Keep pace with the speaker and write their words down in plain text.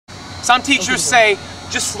Some teachers say,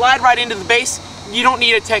 just slide right into the base, you don't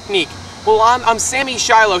need a technique. Well, I'm Sammy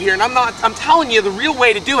Shiloh here, and I'm telling you the real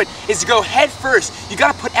way to do it is to go head first. You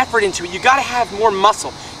gotta put effort into it. You gotta have more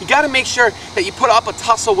muscle. You gotta make sure that you put up a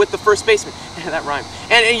tussle with the first baseman. That rhymed.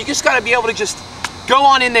 And you just gotta be able to just go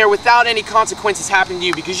on in there without any consequences happening to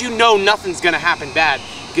you, because you know nothing's gonna happen bad,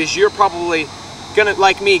 because you're probably gonna,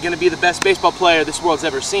 like me, gonna be the best baseball player this world's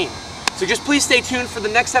ever seen. So just please stay tuned for the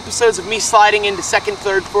next episodes of me sliding into second,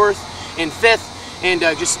 third, fourth, and fifth, and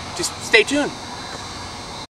just stay tuned.